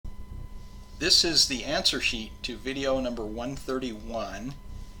This is the answer sheet to video number 131.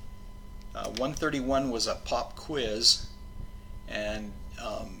 131 was a pop quiz, and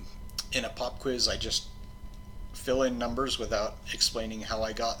in a pop quiz I just fill in numbers without explaining how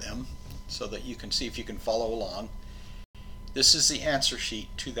I got them so that you can see if you can follow along. This is the answer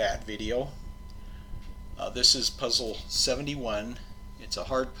sheet to that video. This is puzzle 71. It's a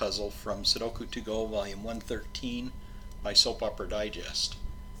hard puzzle from Sudoku to Go volume 113 by Soap Opera Digest.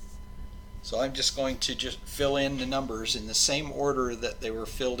 So I'm just going to fill in the numbers in the same order that they were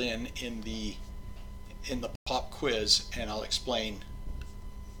filled in the pop quiz, and I'll explain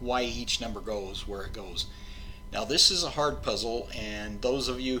why each number goes where it goes. Now this is a hard puzzle, and those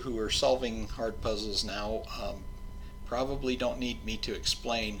of you who are solving hard puzzles now probably don't need me to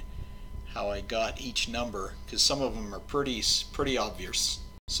explain how I got each number, because some of them are pretty obvious.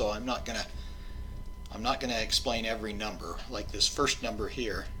 So I'm not gonna explain every number. Like this first number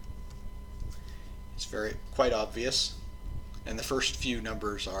here, it's quite obvious, and the first few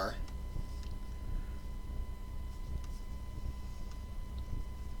numbers are.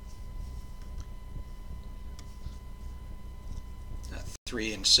 That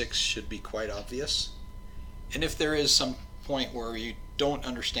 3 and 6 should be quite obvious. And if there is some point where you don't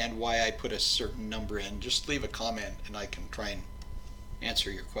understand why I put a certain number in, just leave a comment and I can try and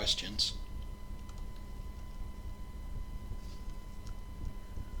answer your questions.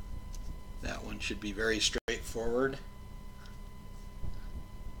 That one should be very straightforward.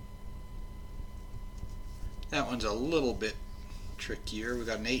 That one's a little bit trickier. We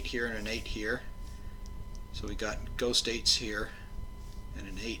got an 8 here and an 8 here. So we got ghost 8s here and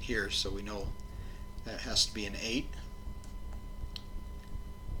an 8 here, so we know that has to be an 8.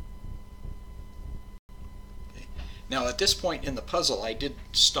 Okay. Now at this point in the puzzle I did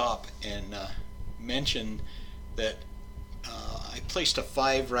stop and mention that I placed a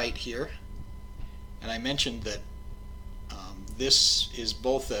 5 right here. And I mentioned that this is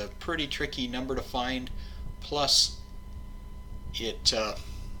both a pretty tricky number to find, plus it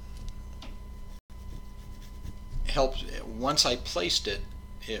helps. Once I placed it,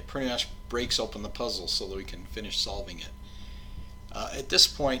 it pretty much breaks open the puzzle so that we can finish solving it. At this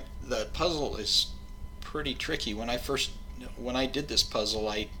point, the puzzle is pretty tricky. When I did this puzzle,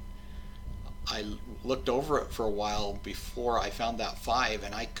 I looked over it for a while before I found that 5,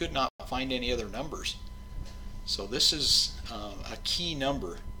 and I could not find any other numbers. So this is a key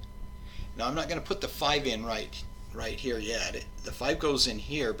number. Now I'm not going to put the 5 in right here yet. The 5 goes in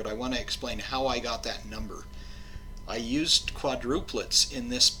here, but I want to explain how I got that number. I used quadruplets in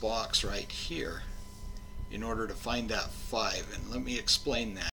this box right here in order to find that 5, and let me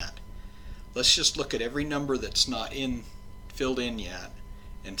explain that. Let's just look at every number that's not filled in yet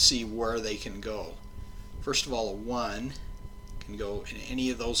and see where they can go. First of all, a 1 can go in any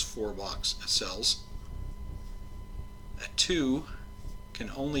of those 4 cells. A 2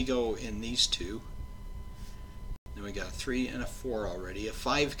 can only go in these 2. Then we got a 3 and a 4 already. A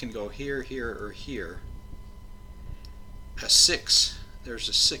 5 can go here, here, or here. A 6, there's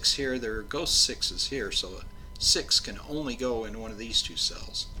a 6 here, there are ghost 6s here, so a 6 can only go in one of these 2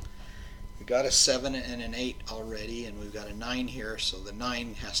 cells. We got a 7 and an 8 already, and we've got a 9 here, so the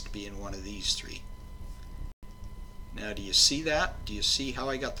 9 has to be in one of these 3. Now do you see that? Do you see how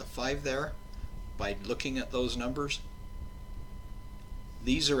I got the 5 there? By looking at those numbers?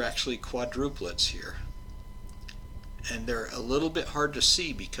 These are actually quadruplets here. And they're a little bit hard to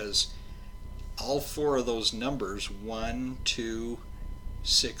see because all 4 of those numbers, 1, 2,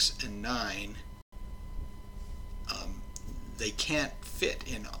 6, and 9, they can't fit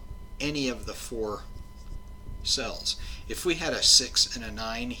in any of the 4 cells. If we had a 6 and a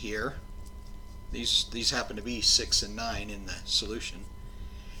 9 here, these happen to be 6 and 9 in the solution,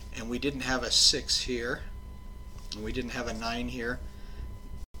 and we didn't have a 6 here, and we didn't have a 9 here,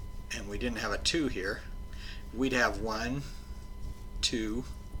 and we didn't have a 2 here, we'd have 1, 2,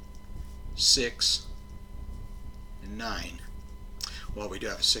 6, and 9. Well, we do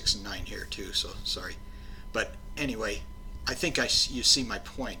have a 6 and 9 here too, so sorry. But anyway, I think you see my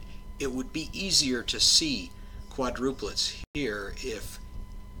point. It would be easier to see quadruplets here if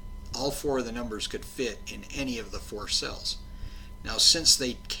all 4 of the numbers could fit in any of the 4 cells. Now since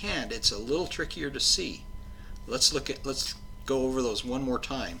they can't, it's a little trickier to see. Let's go over those one more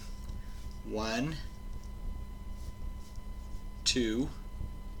time. 1, 2,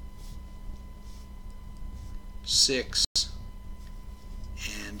 6,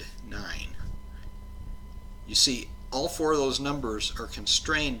 and 9. You see, all 4 of those numbers are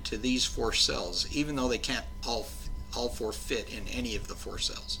constrained to these 4 cells, even though they can't all 4 fit in any of the 4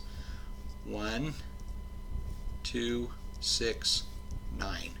 cells. 1, 2, 6,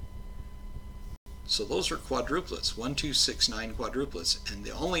 9. So those are quadruplets, 1, 2, 6, 9 quadruplets, and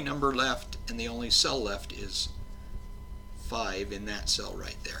the only number left and the only cell left is 5 in that cell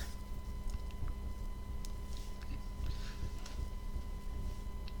right there.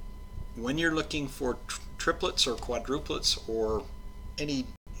 When you're looking for triplets or quadruplets or any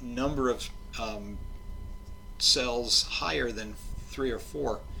number of cells higher than 3 or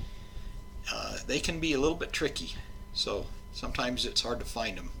 4, they can be a little bit tricky. So sometimes it's hard to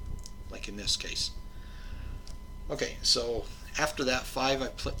find them, like in this case. Okay, so after that 5,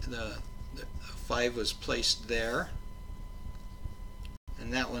 the 5 was placed there,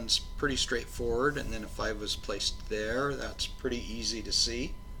 and that one's pretty straightforward. And then a 5 was placed there. That's pretty easy to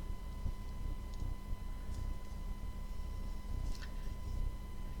see.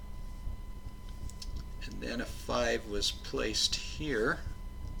 And then a 5 was placed here.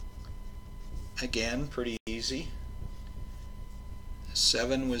 Again, pretty easy.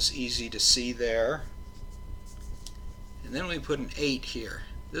 7 was easy to see there. And then we put an 8 here.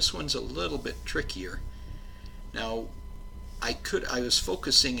 This one's a little bit trickier. Now, I was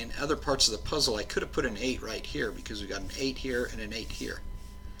focusing in other parts of the puzzle. I could have put an 8 right here because we got an 8 here and an 8 here.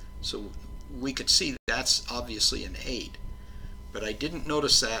 So we could see that's obviously an 8. But I didn't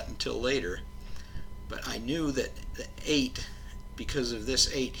notice that until later. But I knew that the 8, because of this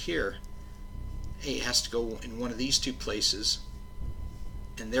 8 here, 8 has to go in one of these two places,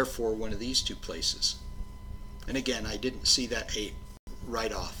 and therefore one of these two places. And again, I didn't see that 8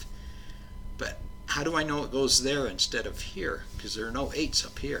 right off. But how do I know it goes there instead of here? Because there are no 8s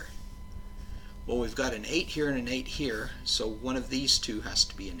up here. Well, we've got an 8 here and an 8 here, so one of these two has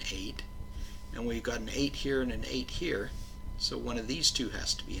to be an 8. And we've got an 8 here and an 8 here, so one of these two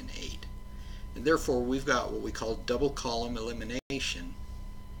has to be an 8. And therefore, we've got what we call double column elimination.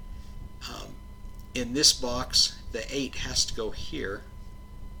 In this box, the 8 has to go here.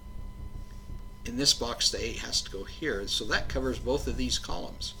 In this box, the 8 has to go here. So that covers both of these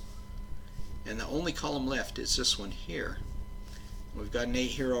columns. And the only column left is this one here. We've got an 8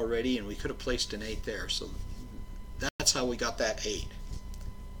 here already, and we could have placed an 8 there. So that's how we got that 8.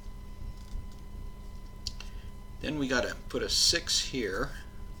 Then we got to put a 6 here.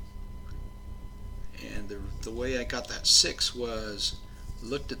 And the way I got that 6 was,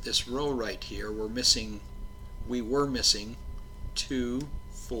 looked at this row right here. We were missing 2,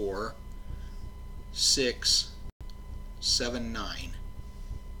 4, 6, 7, 9.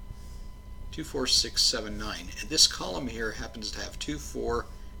 2, 4, 6, 7, 9. And this column here happens to have 2, 4,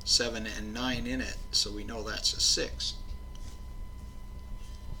 7, and 9 in it, so we know that's a 6.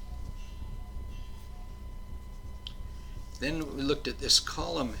 Then we looked at this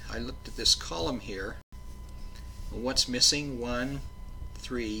column. I looked at this column here. What's missing? 1,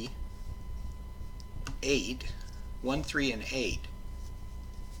 3, 8. 1, 3, and 8.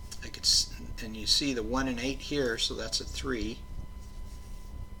 And you see the 1 and 8 here, so that's a 3.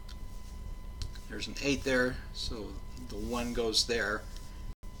 There's an 8 there, so the 1 goes there.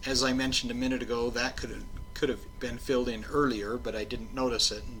 As I mentioned a minute ago, that could have been filled in earlier, but I didn't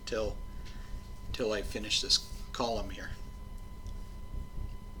notice it until I finished this column here.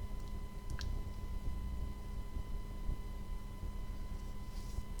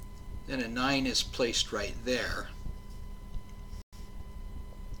 Then a 9 is placed right there.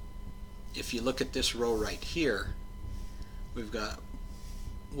 If you look at this row right here, we've got,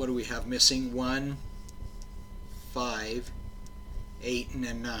 what do we have missing? 1, 5, 8, and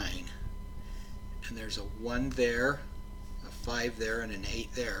a 9. And there's a 1 there, a 5 there, and an 8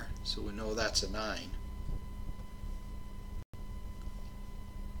 there. So we know that's a 9.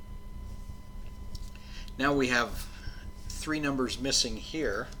 Now we have 3 numbers missing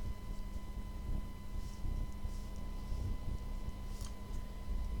here.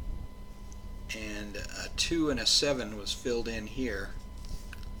 And a 2 and a 7 was filled in here.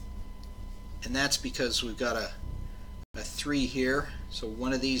 And that's because we've got a 3 here, so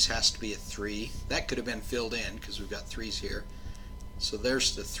one of these has to be a 3. That could have been filled in because we've got 3s here. So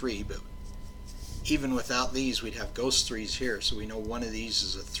there's the 3, but even without these we'd have ghost 3s here, so we know one of these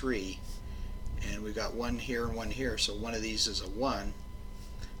is a 3. And we've got 1 here and 1 here, so one of these is a 1.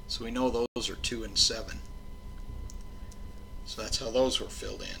 So we know those are 2 and 7. So that's how those were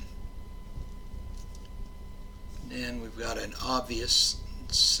filled in. And we've got an obvious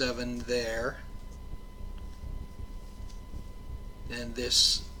 7 there. Then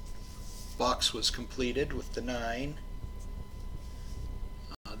this box was completed with the 9.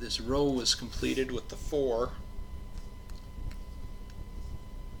 This row was completed with the 4.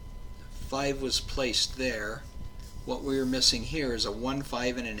 5 was placed there. What we were missing here is a 1,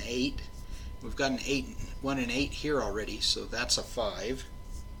 5, and an 8. We've got an 1 and 8 here already, so that's a 5.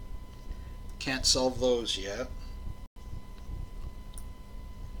 Can't solve those yet.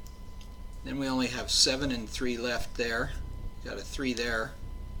 Then we only have 7 and 3 left there. Got a 3 there.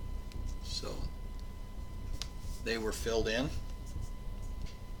 So they were filled in.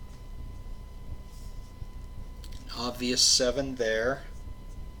 Obvious 7 there.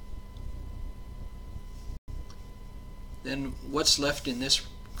 Then what's left in this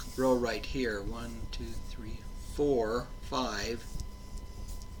row right here? 1, 2, 3, 4, 5,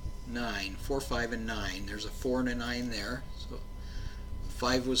 9. 4, 5, and 9. There's a 4 and a 9 there. So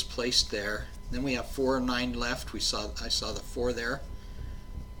 5 was placed there. Then we have 4 and 9 left. I saw the 4 there.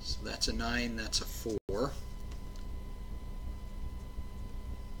 So that's a 9, that's a 4.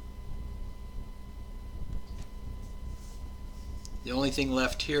 The only thing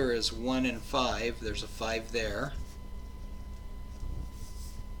left here is 1 and 5. There's a 5 there.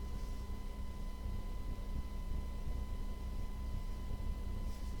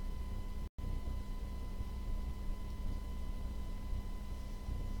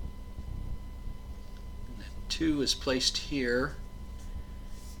 And 2 is placed here.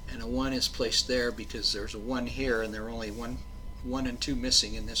 And a 1 is placed there because there's a 1 here and there are only 1 and 2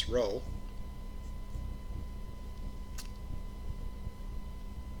 missing in this row.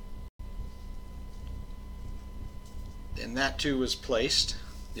 And that 2 was placed,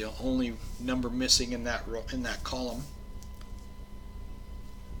 the only number missing in that row, in that column.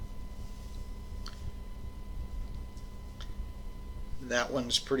 That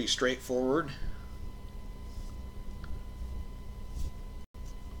one's pretty straightforward.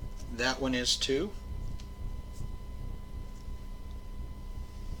 That one is too.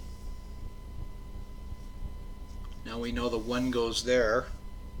 Now we know the 1 goes there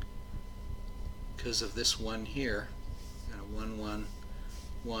because of this 1 here. 1, 1,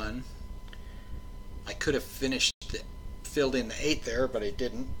 1. I could have filled in the 8 there, but I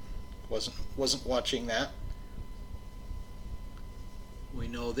didn't. Wasn't watching that. We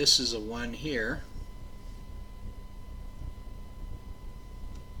know this is a 1 here.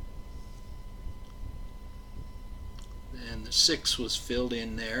 And the 6 was filled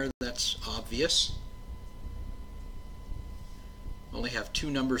in there. That's obvious. Only have 2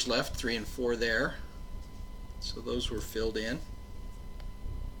 numbers left, 3 and 4 there. So those were filled in.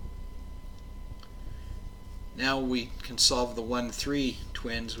 Now we can solve the 1, 3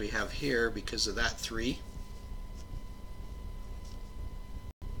 twins we have here because of that 3.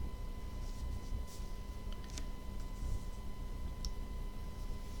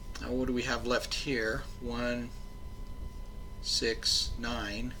 Now what do we have left here? 1, 6,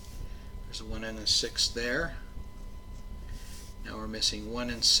 9. There's a 1 and a 6 there. Now we're missing 1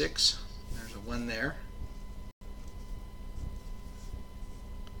 and 6. There's a 1 there.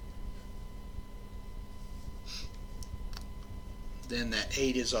 Then that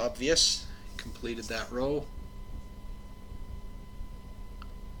 8 is obvious. Completed that row.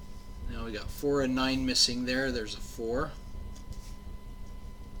 Now we got 4 and 9 missing there. There's a 4.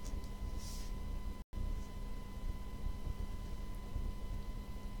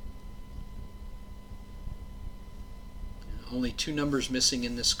 Only 2 numbers missing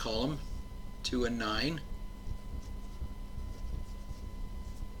in this column, 2 and 9.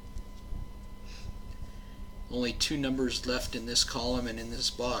 Only 2 numbers left in this column and in this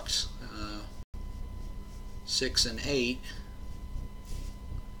box, 6 and 8,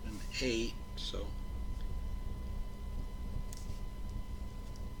 and 8, so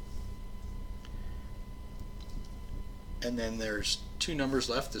and then there's 2 numbers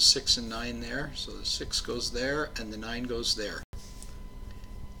left, the 6 and 9 there, so the 6 goes there and the 9 goes there,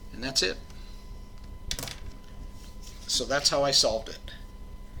 and that's it. So that's how I solved it.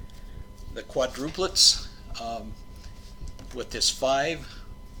 The quadruplets with this 5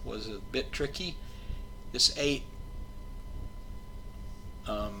 was a bit tricky. This 8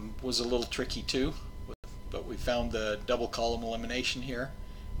 was a little tricky too, but we found the double column elimination here.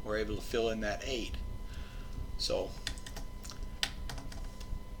 We're able to fill in that 8. So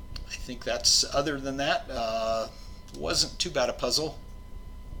I think that's, other than that, wasn't too bad a puzzle.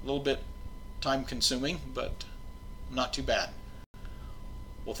 A little bit time consuming, but not too bad.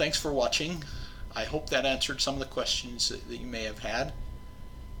 Well, thanks for watching. I hope that answered some of the questions that you may have had,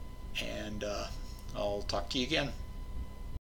 and I'll talk to you again.